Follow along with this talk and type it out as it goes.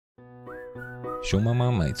熊妈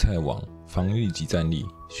妈买菜网防疫即战力，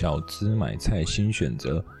小资买菜新选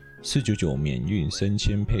择，499免运生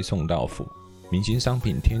鲜配送到府，明星商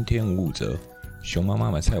品天天5折。熊妈妈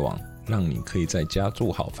买菜网让你可以在家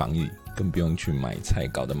做好防疫，更不用去买菜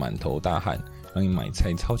搞得满头大汗，让你买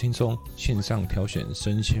菜超轻松，线上挑选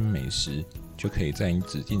生鲜美食，就可以在你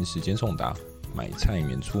指定时间送达，买菜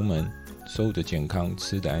免出门，收得健康，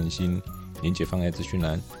吃得安心。链接放在资讯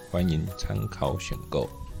栏，欢迎参考选购。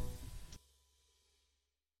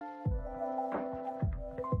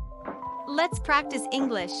Let's practice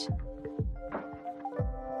English.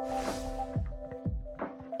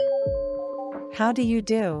 How do you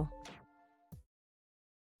do?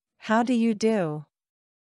 How do you do?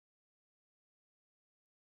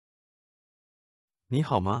 你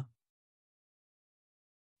好吗？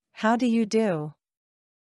 How do you do?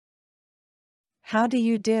 How do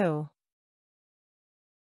you do?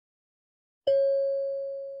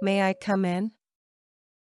 May I come in?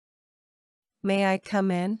 May I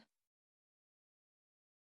come in?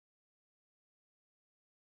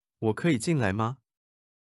 我可以进来吗？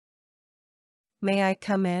 May I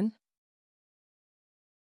come in?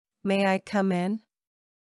 May I come in?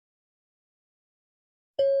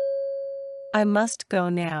 I must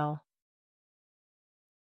go now.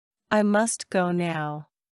 I must go now.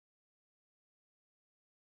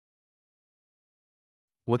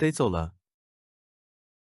 我得走了。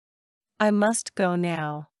 I must go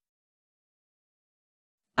now.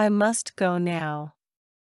 I must go now.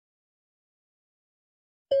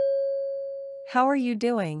 How are you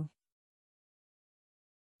doing?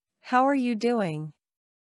 How are you doing?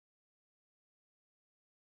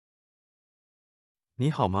 你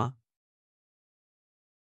好吗？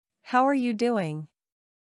 How are you doing?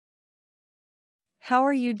 How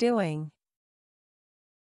are you doing?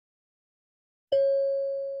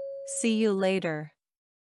 See you later.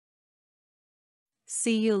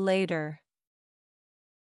 See you later.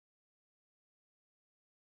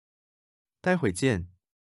 待会见。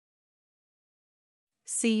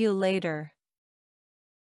 See you later.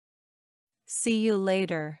 See you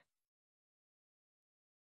later.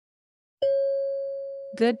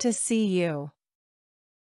 Good to see you.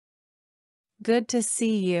 Good to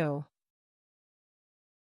see you.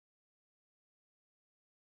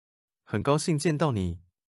 很高兴见到你。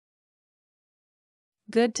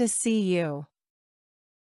 Good to see you.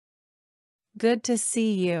 Good to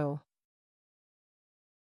see you.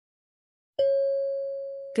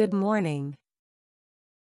 Good morning.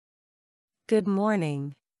 Good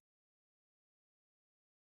morning.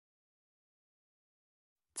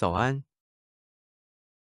 早安。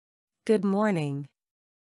 Good morning.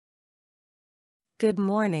 Good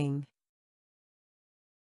morning.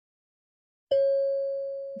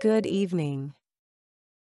 Good evening.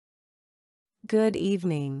 Good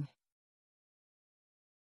evening.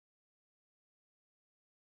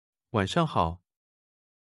 晚上好。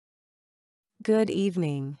 Good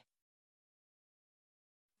evening.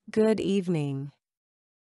 Good evening.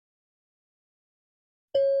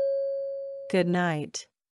 Good night.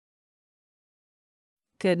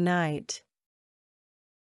 Good night.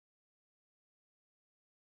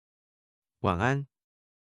 晚安。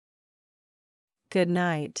 Good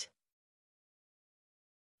night.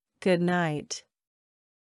 Good night.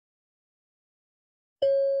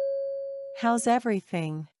 How's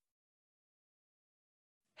everything?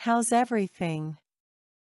 How's everything?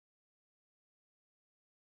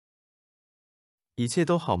 一切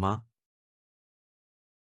都好吗？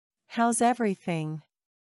 How's everything?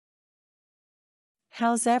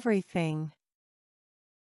 How's everything?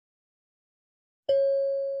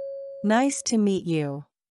 Nice to meet you.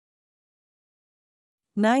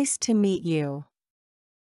 Nice to meet you.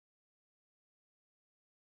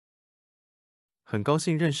 很高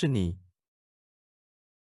兴认识你。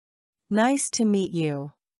 Nice to meet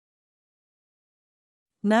you.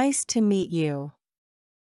 Nice to meet you.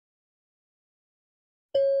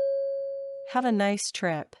 Have a nice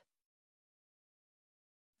trip.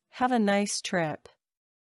 Have a nice trip.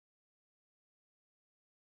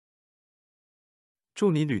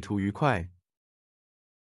 祝你旅途愉快。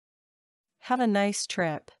 Have a nice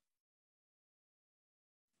trip.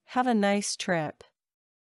 Have a nice trip.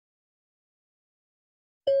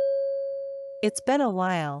 It's been a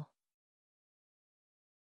while.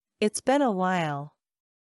 It's been a while.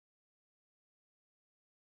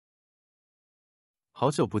 好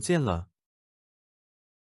久不见了。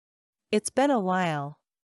 It's been a while.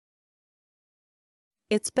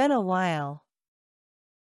 It's been a while.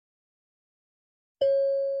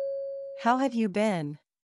 How have you been?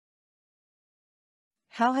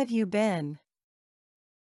 How have you been?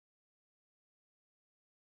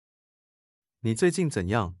 你最近怎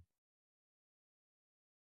样？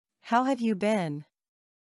 How have you been?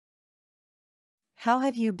 How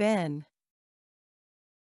have you been?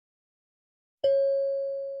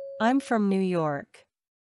 I'm from New York.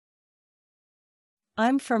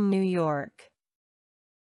 I'm from New York.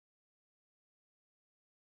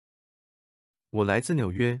 我来自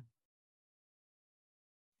纽约。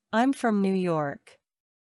 I'm from New York.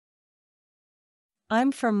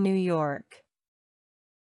 I'm from New York.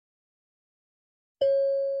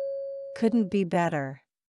 Couldn't be better.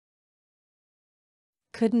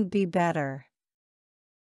 Couldn't be better.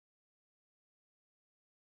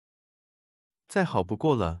 再好不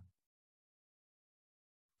过了。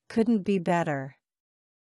 Couldn't be better.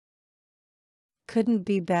 Couldn't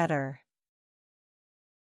be better.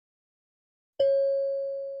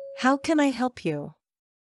 How can I help you?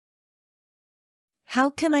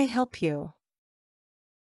 How can I help you?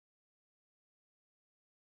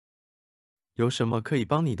 有什么可以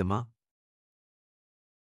帮你的吗？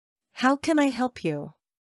 How can I help you?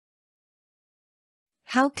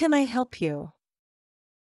 How can I help you?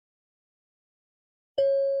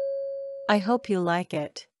 I hope you like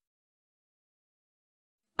it.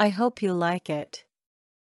 I hope you like it.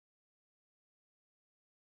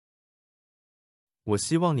 我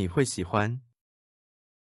希望你会喜欢。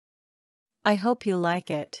 I hope you like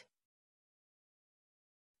it.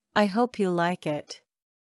 I hope you like it.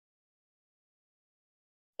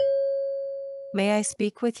 May I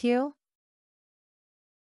speak with you?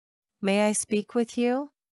 May I speak with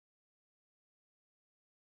you?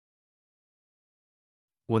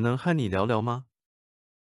 我能和你聊聊吗？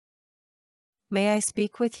 May I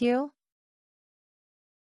speak with you?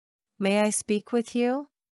 May I speak with you?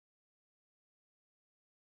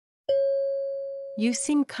 You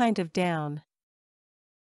seem kind of down.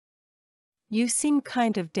 You seem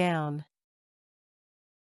kind of down.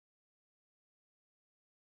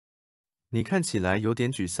 你看起来有点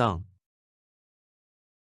沮丧。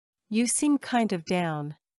 You seem kind of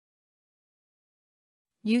down.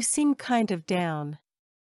 You seem kind of down.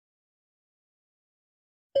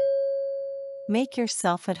 Make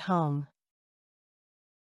yourself at home.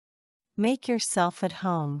 Make yourself at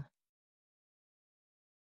home.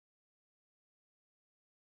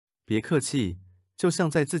 别客气，就像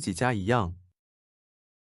在自己家一样。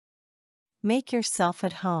 Make yourself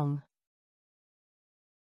at home.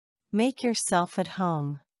 Make yourself at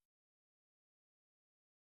home.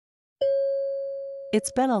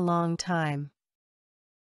 It's been a long time.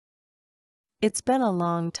 It's been a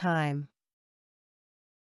long time.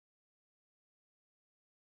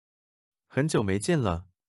 很久没见了。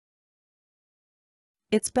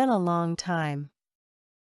 It's been a long time.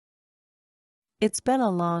 It's been a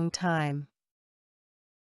long time.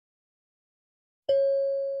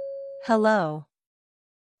 Hello.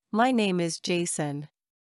 My name is Jason.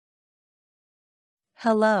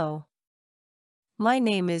 Hello. My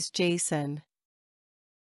name is Jason.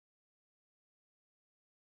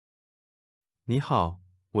 你好，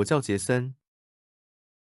我叫杰森。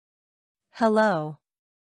 Hello.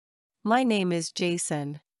 My name is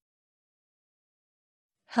Jason.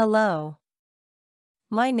 Hello.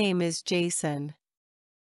 My name is Jason.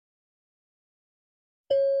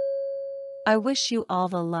 I wish you all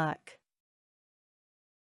the luck.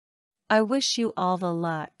 I wish you all the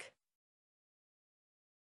luck.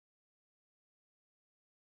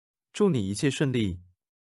 祝你一切顺利。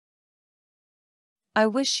 I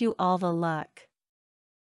wish you all the luck.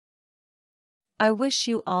 I wish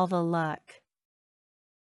you all the luck.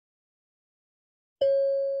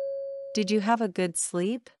 Did you have a good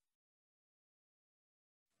sleep?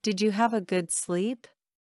 Did you have a good sleep?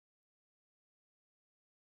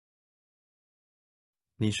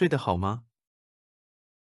 你睡得好吗？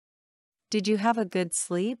 Did you have a good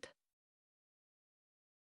sleep?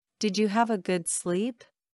 Did you have a good sleep?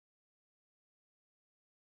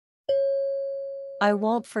 I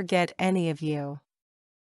won't forget any of you.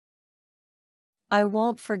 I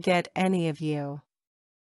won't forget any of you.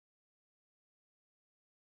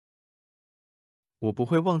 我不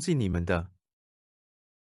会忘记你们的。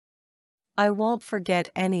 I won't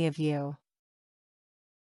forget any of you.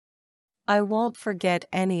 I won't forget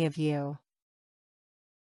any of you.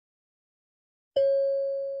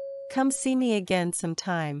 Come see me again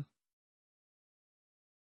sometime.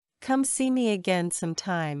 Come see me again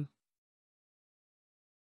sometime.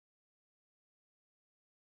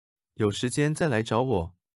 有时间再来找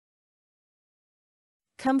我。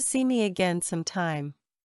 Come see me again sometime.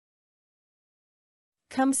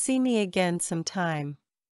 Come see me again sometime.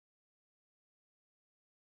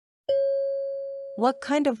 What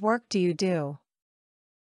kind of work do you do?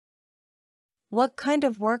 What kind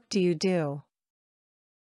of work do you do?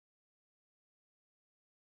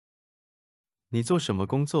 你做什么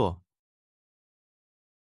工作？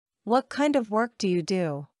 What kind of work do you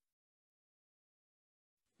do?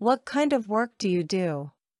 What kind of work do you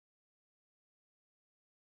do?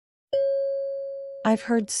 I've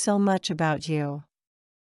heard so much about you.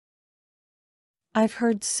 I've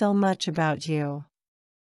heard so much about you.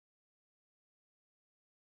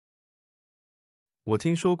 我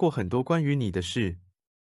听说过很多关于你的事。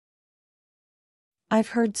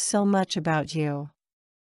 I've heard so much about you.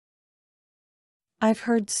 I've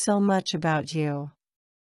heard so much about you.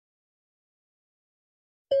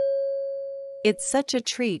 It's such a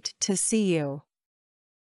treat to see you.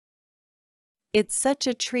 It's such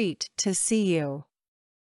a treat to see you.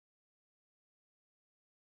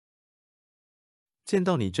 见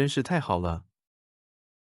到你真是太好了。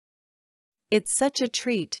 It's such a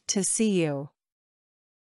treat to see you.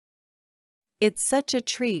 It's such a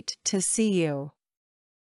treat to see you.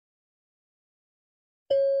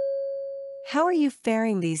 How are you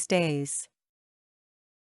faring these days?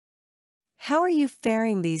 How are you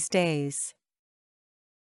faring these days?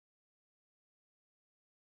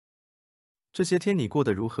 这些天你过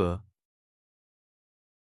得如何？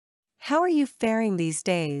 How are you faring these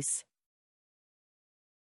days?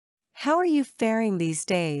 How are you faring these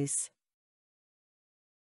days?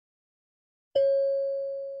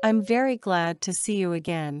 I'm very glad to see you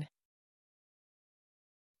again.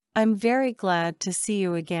 I'm very glad to see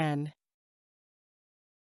you again.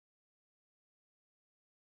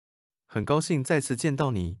 很高兴再次见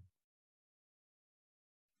到你。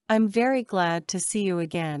 I'm very glad to see you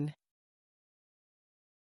again.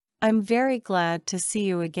 I'm very glad to see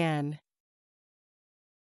you again.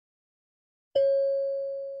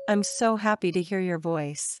 I'm so happy to hear your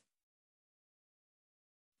voice.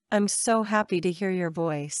 I'm so happy to hear your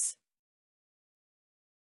voice.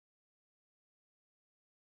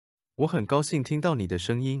 我很高兴听到你的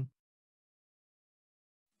声音。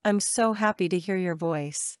 I'm so happy to hear your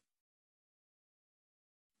voice.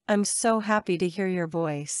 I'm so happy to hear your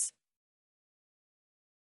voice.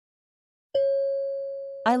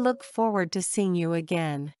 I look forward to seeing you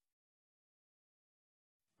again.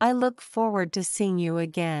 I look forward to seeing you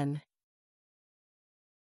again.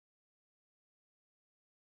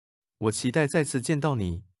 我期待再次见到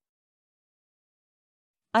你。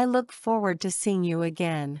 I look forward to seeing you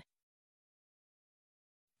again.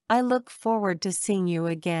 I look forward to seeing you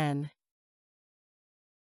again.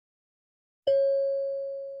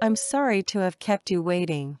 I'm sorry to have kept you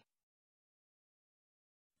waiting.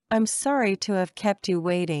 I'm sorry to have kept you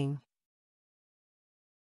waiting.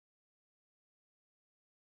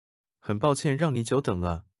 很抱歉让你久等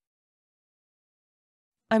了。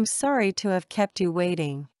 I'm sorry to have kept you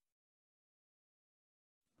waiting.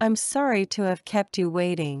 I'm sorry to have kept you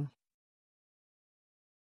waiting.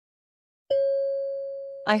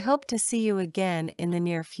 I hope to see you again in the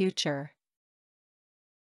near future.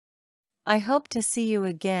 I hope to see you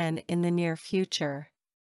again in the near future.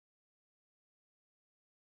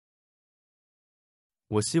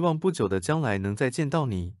 我希望不久的将来能再见到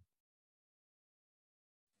你。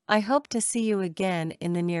 I hope to see you again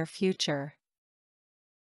in the near future.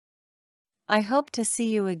 I hope to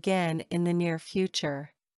see you again in the near future.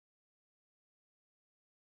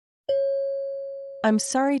 I'm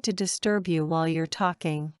sorry to disturb you while you're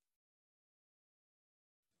talking.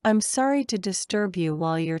 I'm sorry to disturb you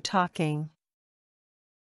while you're talking.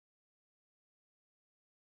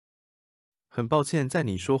 很抱歉在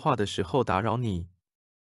你说话的时候打扰你。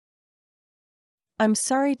 I'm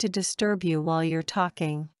sorry to disturb you while you're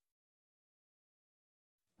talking.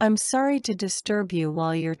 I'm sorry to disturb you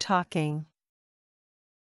while you're talking.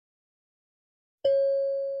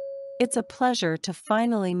 It's a pleasure to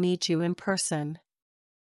finally meet you in person.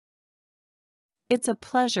 It's a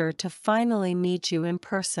pleasure to finally meet you in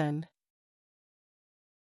person.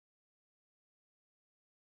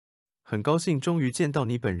 很高兴终于见到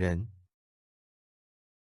你本人。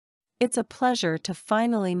 It's a pleasure to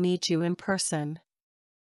finally meet you in person.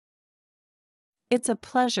 It's a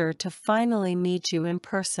pleasure to finally meet you in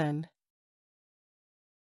person.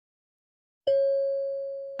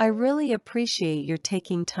 I really appreciate your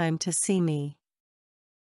taking time to see me.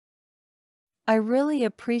 I really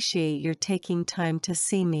appreciate your taking time to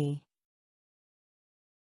see me.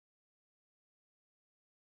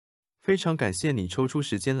 非常感谢你抽出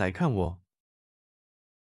时间来看我。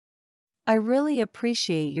 I really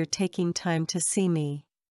appreciate your taking time to see me.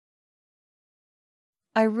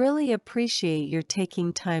 I really appreciate your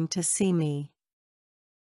taking time to see me.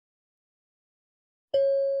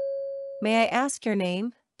 May I ask your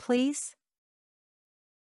name, please?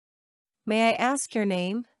 May I ask your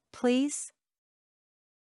name, please?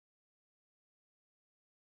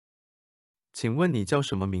 请问你叫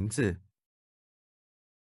什么名字？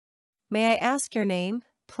 May I ask your name,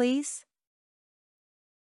 please?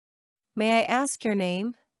 May I ask your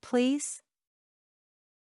name, please?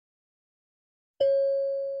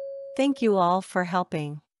 Thank you all for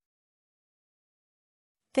helping.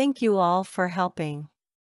 Thank you all for helping.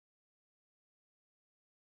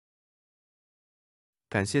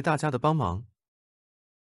 感谢大家的帮忙。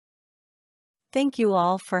 Thank you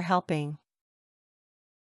all for helping.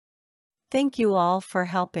 Thank you all for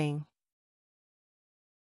helping.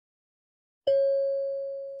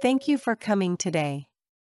 Thank you for coming today.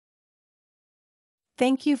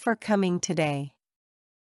 Thank you for coming today.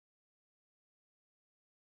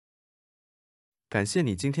 感谢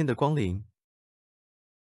你今天的光临。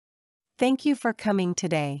 Thank you for coming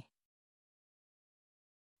today.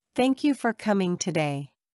 Thank you for coming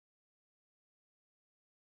today.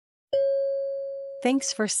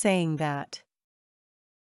 Thanks for saying that.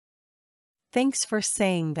 Thanks for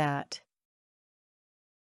saying that.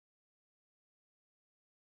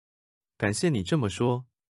 感谢你这么说。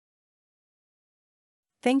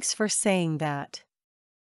 Thanks for saying that.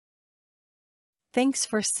 Thanks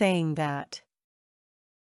for saying that.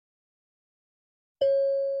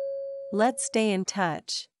 Let's stay in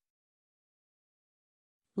touch.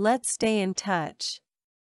 Let's stay in touch.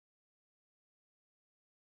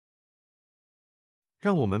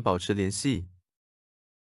 让我们保持联系。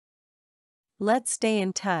 Let's stay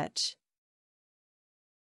in touch.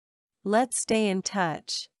 Let's stay in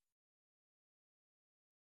touch.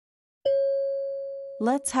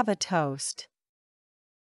 Let's have a toast.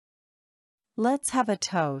 Let's have a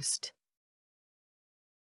toast.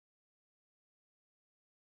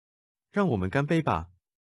 让我们干杯吧。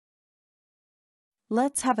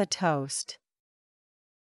 Let's have a toast.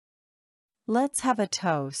 Let's have a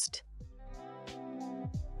toast.